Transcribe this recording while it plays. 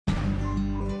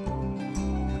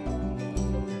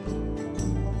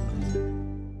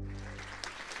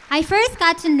I first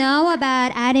got to know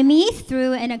about Atomy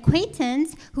through an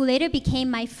acquaintance who later became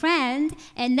my friend,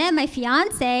 and then my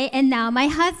fiance, and now my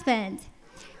husband.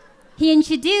 He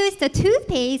introduced the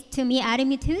toothpaste to me,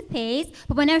 Atomy toothpaste,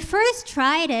 but when I first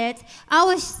tried it, I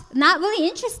was not really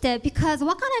interested because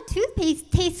what kind of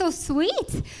toothpaste tastes so sweet?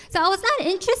 So I was not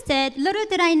interested. Little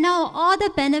did I know all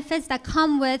the benefits that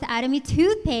come with Atomy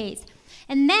toothpaste.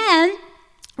 And then,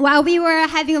 while we were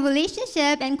having a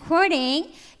relationship and courting,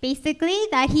 basically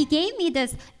that he gave me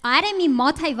this Atomy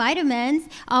multivitamins,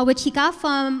 which he got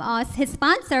from his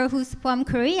sponsor, who's from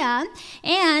Korea.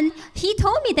 And he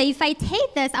told me that if I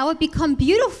take this, I would become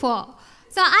beautiful.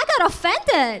 So I got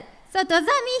offended. So does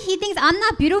that mean he thinks I'm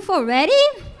not beautiful already?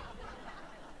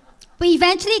 We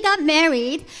eventually got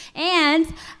married,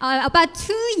 and about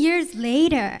 2 years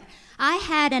later, I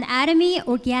had an Atomy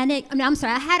organic,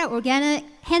 I had an organic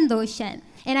hand lotion.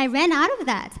 And I ran out of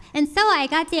that. And so I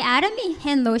got the Atomy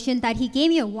hand lotion that he gave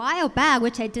me a while back,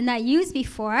 which I did not use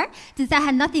before. Since I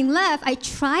had nothing left, I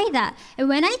tried that. And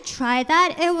when I tried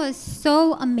that, it was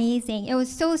so amazing. It was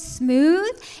so smooth,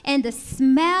 and the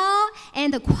smell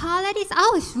and the qualities,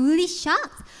 I was really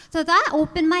shocked. So that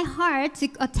opened my heart to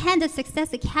attend the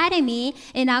Success Academy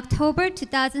in October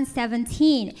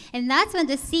 2017. And that's when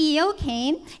the CEO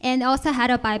came and also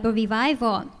had a Bible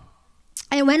revival.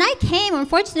 And when I came,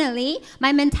 unfortunately,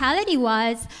 my mentality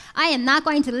was, I am not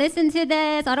going to listen to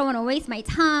this. I don't want to waste my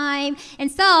time. And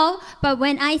so, but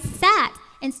when I sat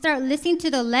and started listening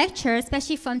to the lecture,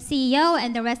 especially from CEO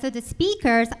and the rest of the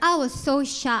speakers, I was so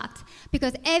shocked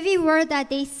because every word that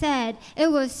they said, it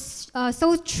was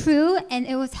so true, and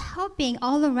it was helping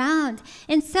all around.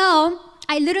 And so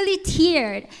I literally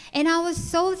teared, and I was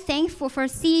so thankful for a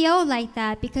CEO like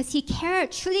that because he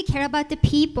truly cared about the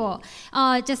people,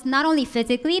 just not only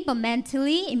physically, but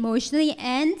mentally, emotionally,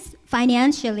 and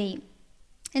financially.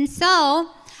 And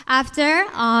so after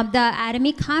the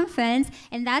Atomy conference,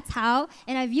 and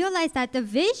I realized that the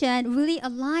vision really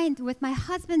aligned with my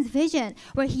husband's vision,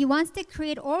 where he wants to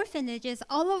create orphanages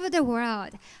all over the world.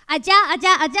 Aja,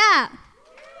 aja, aja.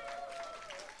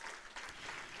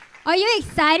 Are you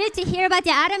excited to hear about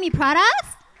the Atomy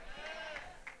products?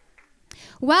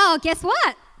 Well, guess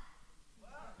what?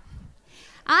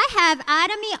 I have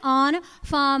Atomy on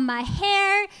from my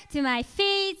hair to my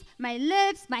face, my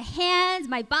lips, my hands,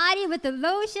 my body with the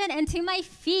lotion, and to my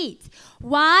feet.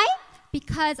 Why?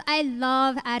 Because I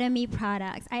love Atomy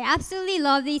products. I absolutely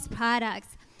love these products.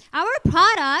 Our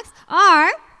products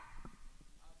are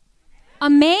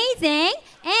amazing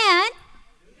and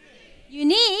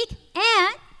unique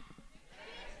and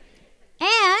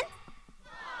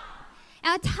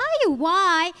I'll tell you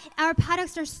why our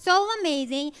products are so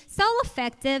amazing, so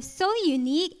effective, so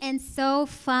unique, and so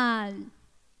fun.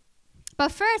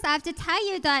 But first, I have to tell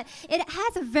you that it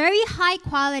has a very high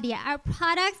quality. Our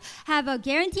products have a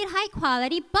guaranteed high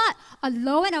quality, but a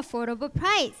low and affordable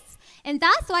price. And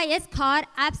that's why it's called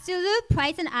absolute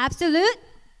price and absolute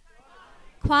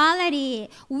quality.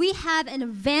 We have an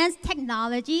advanced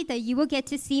technology that you will get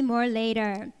to see more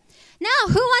later. Now,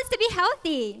 who wants to be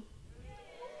healthy?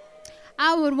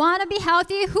 I would want to be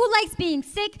healthy. Who likes being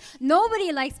sick?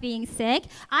 Nobody likes being sick.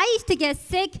 I used to get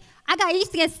sick. I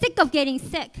used to get sick of getting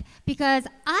sick because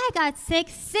I got sick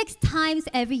 6 times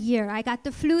every year. I got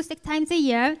the flu 6 times a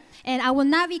year, and I will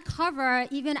not recover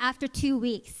even after 2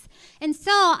 weeks. And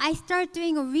so I started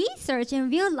doing a research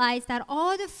and realized that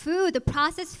all the food, the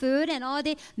processed food, and all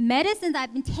the medicine that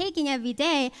I've been taking every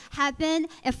day have been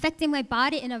affecting my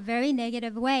body in a very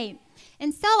negative way.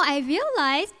 And so I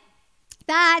realized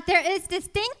that there is this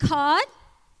thing called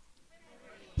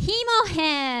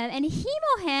HemoHem. And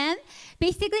HemoHem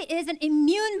basically is an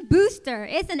immune booster.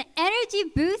 It's an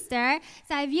energy booster.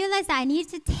 So I realized that I need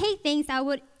to take things that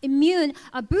would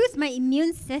boost my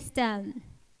immune system.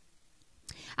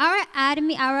 Our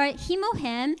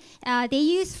HemoHem, they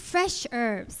use fresh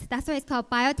herbs. That's why it's called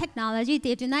biotechnology.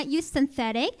 They do not use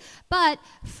synthetic, but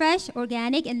fresh,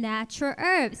 organic, and natural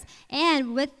herbs.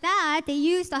 And with that, they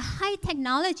use a high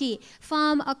technology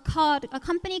from a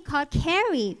company called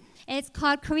Carey. It's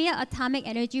called Korea Atomic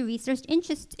Energy Research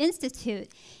Institute.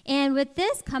 And with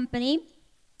this company,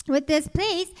 with this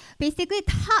place, basically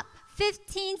top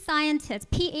 15 scientists,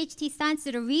 PhD scientists,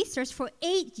 did a research for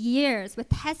 8 years with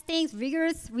testings,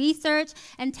 rigorous research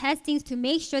and testings to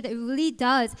make sure that it really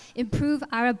does improve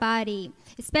our body,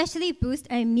 especially boost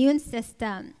our immune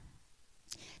system.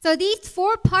 So these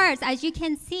 4 parts, as you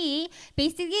can see,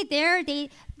 basically the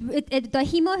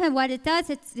HemoHem, what it does,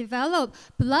 it's develop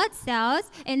blood cells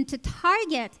and to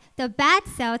target the bad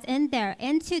cells in there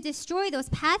and to destroy those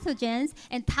pathogens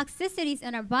and toxicities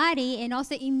in our body, and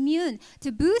also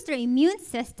to boost our immune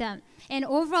system and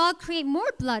overall create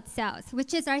more blood cells,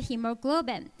 which is our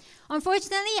hemoglobin.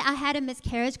 Unfortunately, I had a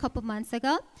miscarriage a couple months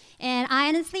ago, and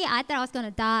I thought I was going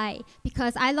to die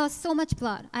because I lost so much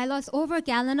blood. I lost over a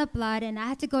gallon of blood, and I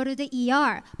had to go to the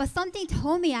ER. But something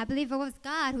told me, I believe it was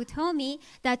God who told me,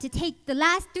 that to take the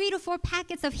last 3 to 4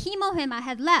 packets of hemohim I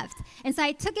had left. And so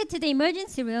I took it to the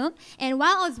emergency room, and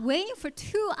while I was waiting for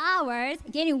 2 hours,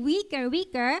 getting weaker and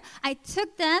weaker, I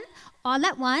took them all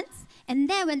at once. And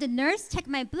then when the nurse checked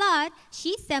my blood,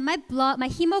 she said my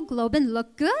hemoglobin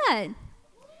looked good.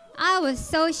 I was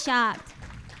so shocked.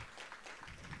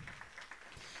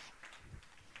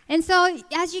 And so,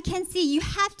 as you can see, you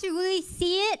have to really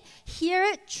see it, hear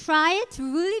it, try it to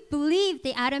really believe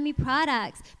the Atomy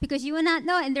products, because you will not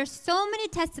know. And there's so many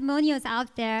testimonials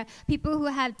out there, people who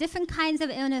have different kinds of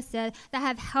illnesses that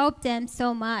have helped them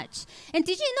so much. And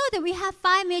did you know that we have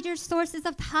 5 major sources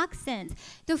of toxins?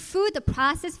 The food, the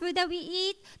processed food that we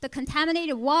eat, the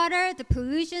contaminated water, the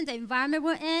pollution, the environment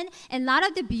we're in, and a lot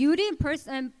of the beauty and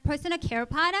personal care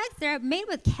products, they're made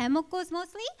with chemicals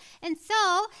mostly. And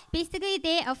so, basically,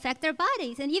 they affect our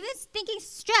bodies. And even thinking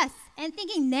stress and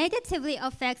thinking negatively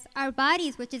affects our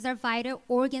bodies, which is our vital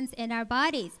organs in our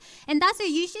bodies. And that's why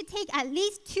you should take at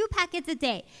least 2 packets a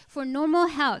day for normal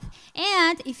health.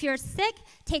 And if you're sick,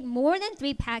 take more than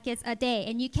 3 packets a day.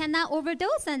 And you cannot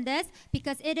overdose on this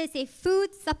because it is a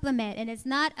food supplement and it's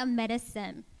not a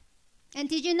medicine. And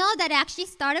did you know that it actually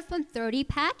started from 30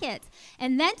 packets,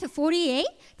 and then to 48,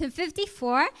 to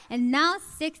 54, and now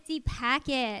 60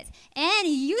 packets. And it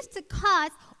used to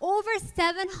cost over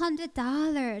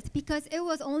 $700 because it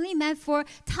was only meant for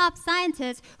top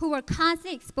scientists who were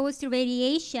constantly exposed to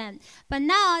radiation. But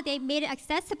now they made it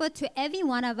accessible to every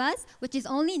one of us, which is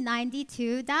only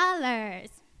 $92.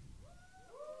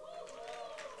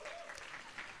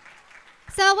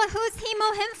 So who's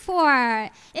hemohim for?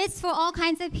 It's for all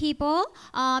kinds of people,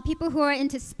 people who are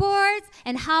into sports,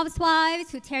 and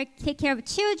housewives who take care of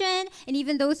children, and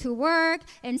even those who work,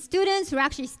 and students who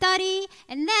actually study,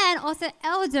 and then also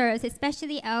elders,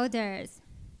 especially elders.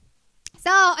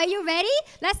 So are you ready?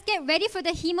 Let's get ready for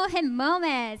the hemohim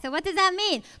moment. So what does that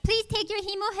mean? Please take your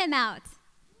hemohim out.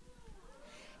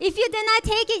 If you did not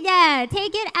take it yet,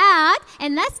 take it out,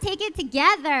 and let's take it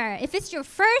together. If it's your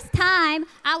first time,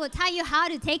 I will tell you how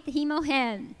to take the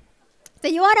hemohim. So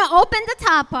you want to open the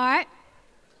top part.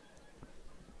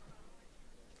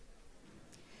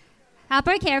 Top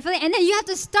part carefully, and then you have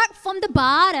to start from the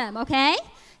bottom, okay?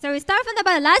 So we start from the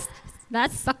bottom.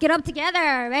 Let's suck it up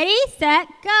together. Ready, set,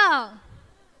 go.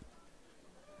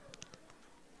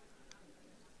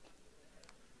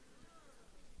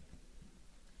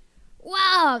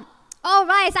 Wow. All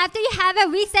right, so after you have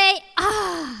it, we say,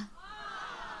 ah.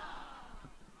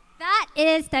 That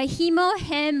is the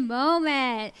hemohim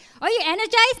moment. Are you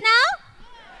energized now?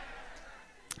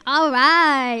 All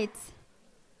right.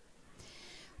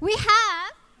 We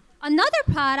have another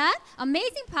product,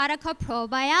 amazing product called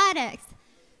probiotics.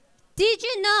 Did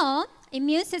you know,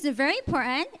 immune system is very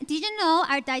important. Did you know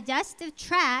our digestive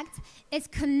tract is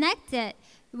connected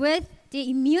with the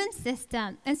immune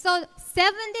system? And so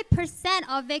 70%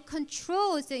 of it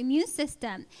controls the immune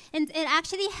system. And it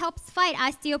actually helps fight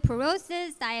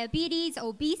osteoporosis, diabetes,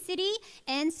 obesity,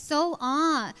 and so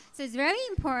on. So it's very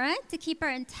important to keep our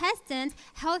intestines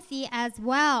healthy as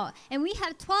well. And we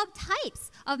have 12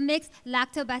 types of mixed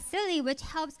lactobacilli, which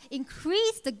helps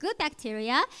increase the good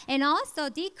bacteria and also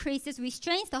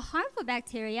restrains the harmful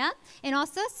bacteria, and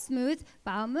also smooth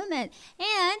bowel movement.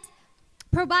 And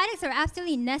probiotics are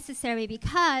absolutely necessary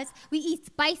because we eat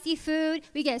spicy food,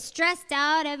 we get stressed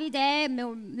out every day,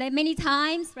 many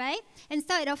times, right? And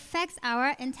so it affects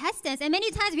our intestines. And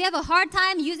many times we have a hard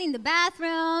time using the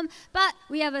bathroom, but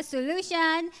we have a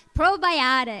solution,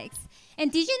 probiotics.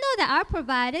 And did you know that our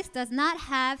probiotics does not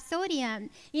have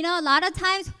sodium? You know, a lot of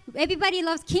times, everybody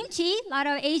loves kimchi. A lot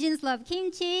of Asians love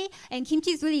kimchi, and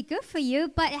kimchi is really good for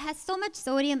you, but it has so much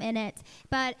sodium in it.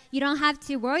 But you don't have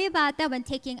to worry about that when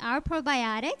taking our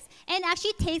probiotics, and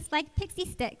actually tastes like pixie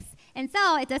sticks. And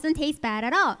so it doesn't taste bad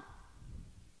at all.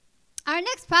 Our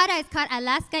next product is called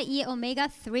Alaska E Omega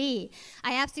 3.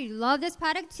 I absolutely love this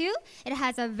product too. It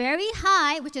has a very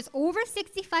high, which is over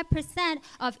 65%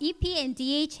 of EP and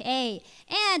DHA.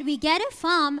 And we get it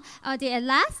from the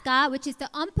Alaska, which is the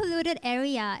unpolluted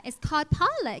area. It's called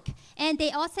Pollock. And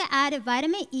they also added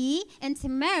vitamin E and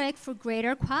turmeric for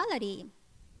greater quality.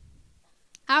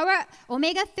 Our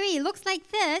omega-3 looks like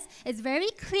this. It's very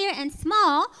clear and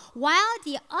small, while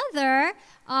the other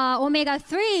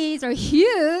omega-3s are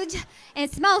huge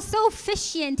and smell so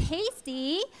fishy and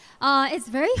tasty. It's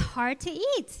very hard to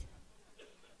eat.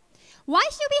 Why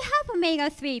should we have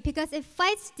omega-3? Because it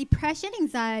fights depression,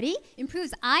 anxiety,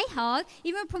 improves eye health,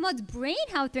 even promotes brain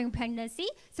health during pregnancy,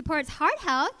 supports heart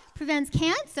health, prevents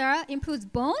cancer, improves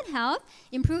bone health,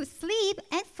 improves sleep,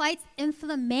 and fights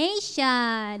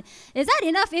inflammation. Is that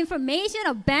enough information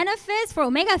of benefits for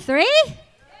omega-3?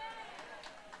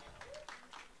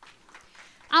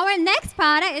 Our next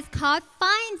product is called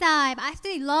FineZyme. I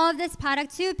actually love this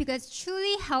product too because it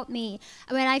truly helped me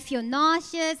when I feel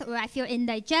nauseous or I feel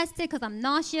indigested because I'm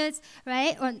nauseous,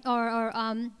 right? Or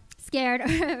scared,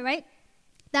 right?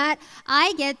 That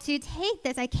I get to take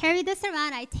this. I carry this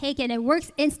around, I take it, and it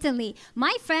works instantly.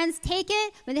 My friends take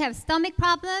it when they have stomach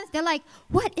problems. They're like,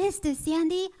 what is this,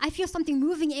 Sandi? I feel something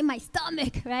moving in my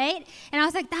stomach, right? And I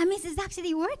was like, that means it's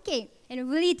actually working. And it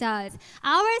really does.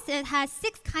 Ours, it has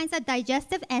 6 kinds of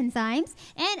digestive enzymes,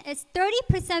 and it's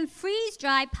 30%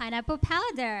 freeze-dried pineapple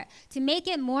powder to make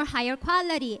it more higher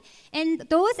quality. And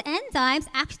those enzymes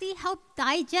actually help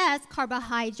digest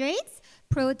carbohydrates,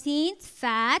 proteins,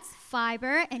 fats,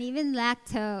 fiber, and even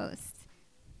lactose.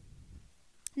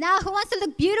 Now, who wants to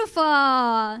look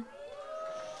beautiful?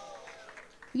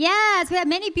 Yes, we have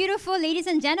many beautiful ladies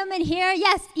and gentlemen here.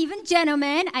 Yes, even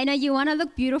gentlemen. I know you want to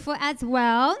look beautiful as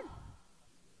well.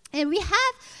 And we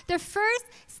have the first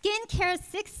skincare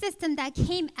system that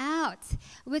came out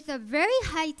with a very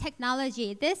high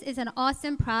technology. This is an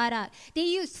awesome product. They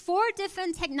use 4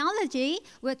 different technology,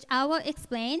 which I will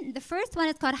explain. The first one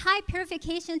is called high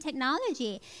purification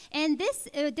technology. And this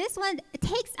one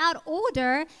takes out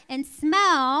odor and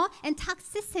smell and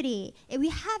toxicity. And we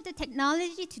have the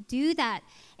technology to do that.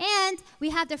 And we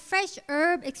have the fresh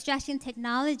herb extraction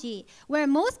technology, where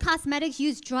most cosmetics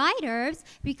use dried herbs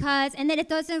and then it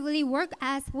doesn't really work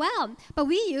as well. But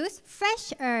we use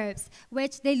fresh herbs,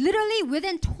 which they literally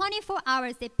within 24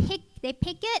 hours they pick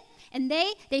it and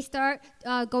they start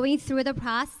going through the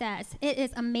process. It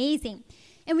is amazing.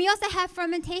 And we also have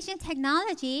fermentation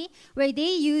technology where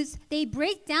they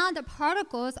break down the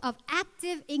particles of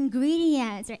active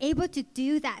ingredients. They're able to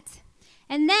do that.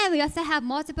 And then we also have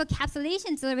multiple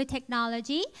capsulation delivery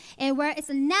technology, and where it's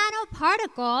a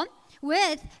nanoparticle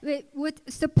with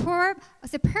superb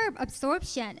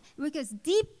absorption, which goes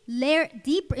deep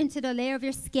into the layer of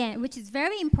your skin, which is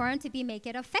very important to make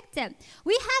it effective.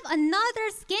 We have another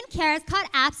skincare. It's called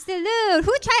Absolute.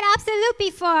 Who tried Absolute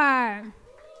before?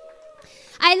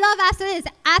 I love Absolute. It's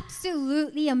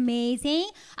absolutely amazing.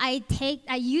 I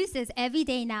use this every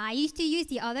day now. I used to use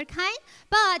the other kind,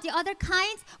 but the other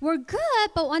kinds were good,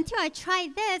 but until I tried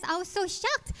this, I was so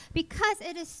shocked because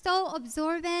it is so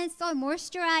absorbent, so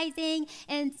moisturizing,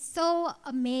 and so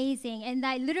amazing. And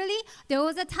there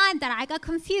was a time that I got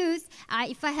confused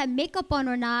if I had makeup on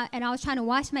or not, and I was trying to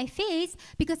wash my face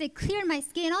because it cleared my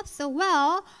skin up so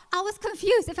well. I was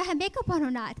confused if I had makeup on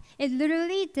or not. It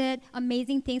literally did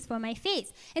amazing things for my face.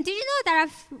 And did you know that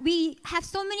we have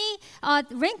so many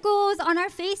wrinkles on our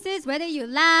faces, whether you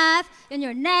laugh, in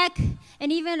your neck,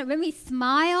 and even when we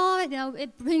smile,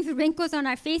 it brings wrinkles on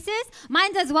our faces.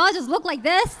 Mine does well, just look like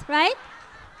this, right?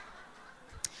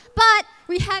 But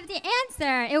we have the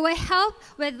answer. It will help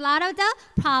with a lot of the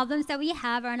problems that we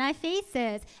have on our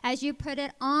faces as you put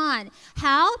it on.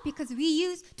 How? Because we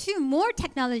use 2 more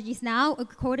technologies now,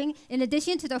 in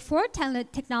addition to the 4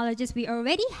 technologies we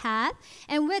already have.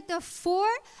 And with the 4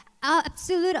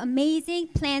 absolute amazing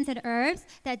plants and herbs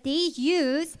that they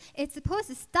use, it's supposed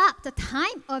to stop the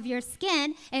time of your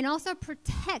skin and also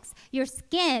protects your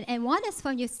skin. And one is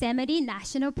from Yosemite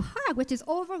National Park, which is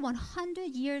over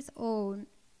 100 years old.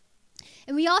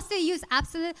 And we also use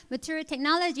absolute material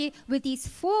technology with these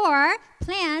 4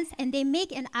 plants, and they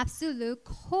make an absolute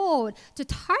code to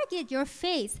target your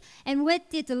face. And with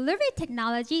the delivery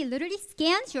technology, it literally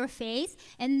scans your face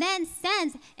and then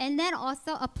sends, and then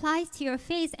also applies to your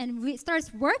face and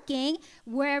starts working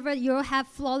wherever you have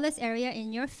flawless area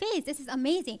in your face. This is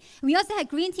amazing. We also have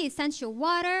green tea essential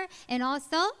water and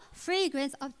also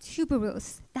fragrance of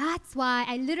tuberose. That's why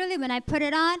when I put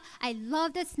it on, I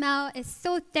love the smell. It's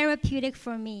so therapeutic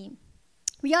for me.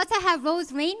 We also have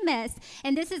rose rain mist,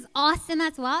 and this is awesome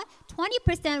as well.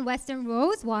 20% Western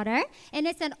rose water, and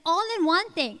it's an all-in-one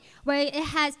thing where it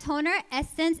has toner,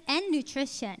 essence, and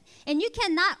nutrition. And you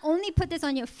can not only put this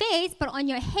on your face, but on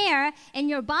your hair and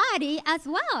your body as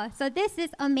well. So this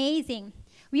is amazing.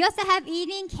 We also have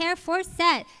eating care for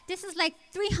set. This is like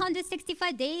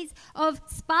 365 days of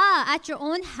spa at your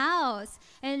own house.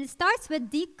 And it starts with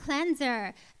deep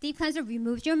cleanser. Deep cleanser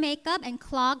removes your makeup and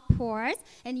clogged pores.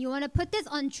 And you want to put this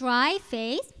on dry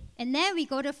face. And then we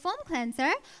go to foam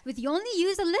cleanser, which you only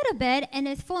use a little bit, and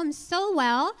it foams so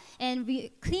well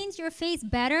and cleans your face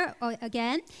better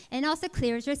again, and also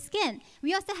clears your skin.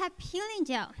 We also have peeling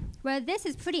gel, where this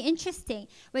is pretty interesting,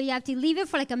 where you have to leave it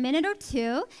for like a minute or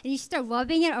two, and you start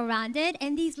rubbing it around it,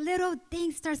 and these little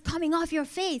things start coming off your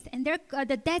face, and they're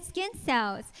the dead skin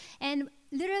cells. And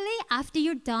literally, after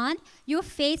you're done, your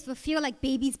face will feel like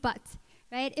baby's butt,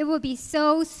 right? It will be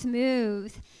so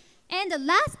smooth. And the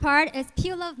last part is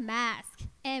peel-off mask,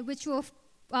 which will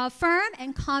firm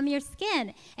and calm your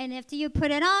skin. And after you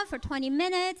put it on for 20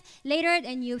 minutes, later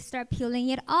then you start peeling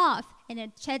it off. And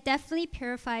it definitely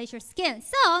purifies your skin.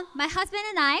 So my husband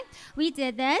and I, we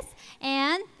did this.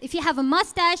 And if you have a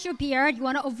mustache or beard, you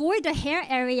want to avoid the hair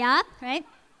area, right?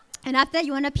 And after that,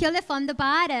 you want to peel it from the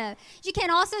bottom. You can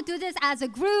also do this as a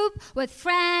group with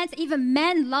friends. Even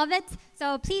men love it.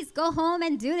 So please go home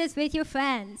and do this with your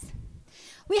friends.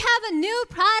 We have a new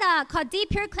product called Deep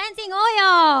Pure Cleansing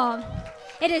Oil.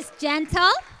 It is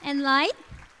gentle and light,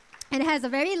 and it has a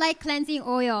very light cleansing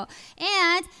oil.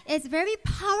 And it's very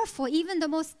powerful. Even the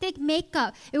most thick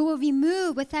makeup, it will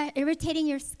remove without irritating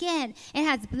your skin. It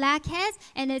has blackheads,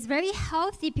 and it's very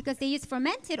healthy because they use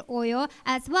fermented oil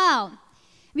as well.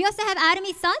 We also have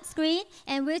Atomy sunscreen,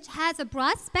 and which has a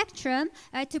broad spectrum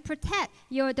to protect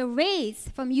the rays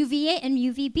from UVA and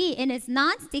UVB, and it's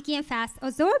non-sticky and fast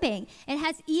absorbing. It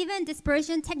has even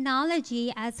dispersion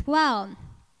technology as well.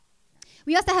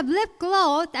 We also have lip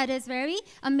glow that is very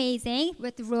amazing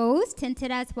with rose tinted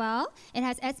as well. It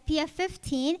has SPF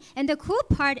 15, and the cool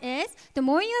part is the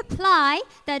more you apply,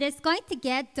 that it's going to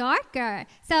get darker.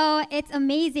 So it's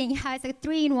amazing how it's a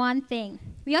 3-in-1 thing.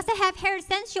 We also have hair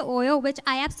essential oil, which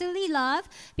I absolutely love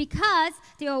because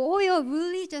the oil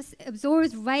really just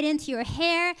absorbs right into your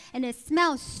hair, and it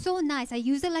smells so nice. I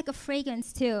use it like a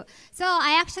fragrance too. So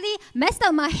I actually messed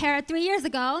up my hair 3 years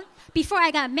ago. Before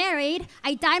I got married,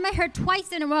 I dyed my hair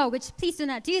twice in a row, which please do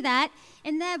not do that.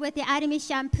 And then with the Atomy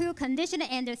shampoo, conditioner,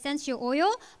 and the essential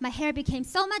oil, my hair became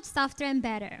so much softer and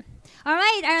better. All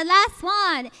right, our last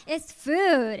one is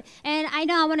food. And I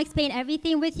know I want to explain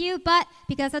everything with you, but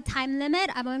because of time limit,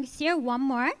 I'm going to share one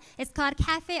more. It's called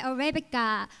Cafe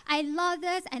Arabica. I love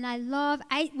this, and I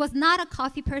was not a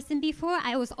coffee person before.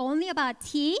 I was only about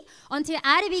tea until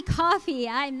Atomy coffee.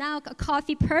 I'm now a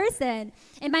coffee person.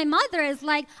 And my mother is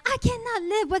like, I cannot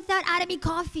live without Atomy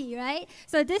coffee, right?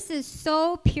 So this is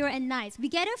so pure and nice. We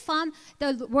get it from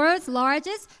the world's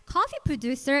largest coffee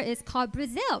producer. It's called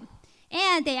Brazil.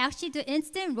 And they actually do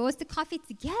instant roasted coffee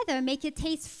together, make it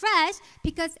taste fresh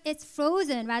because it's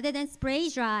frozen rather than spray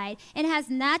dried. And it has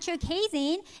natural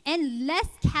casein and less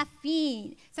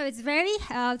caffeine. So it's very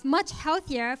much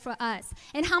healthier for us.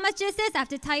 And how much is this? I have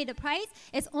to tell you the price.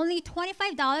 It's only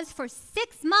 $25 for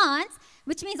 6 months,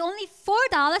 which means only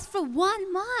 $4 for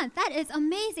 1 month. That is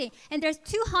amazing. And there's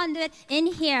 200 in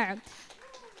here.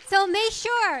 So make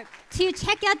sure to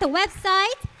check out the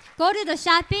website, go to the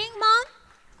shopping mall,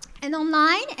 and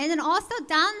online, and then also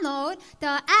download the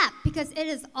app because it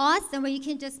is awesome where you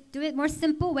can just do it more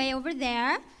simple way over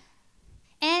there.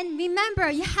 And remember,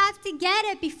 you have to get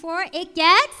it before it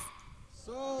gets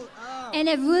sold out. And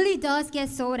it really does get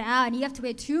sold out, and you have to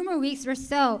wait 2 more weeks or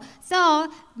so.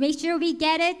 So make sure we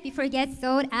get it before it gets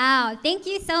sold out. Thank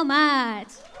you so much.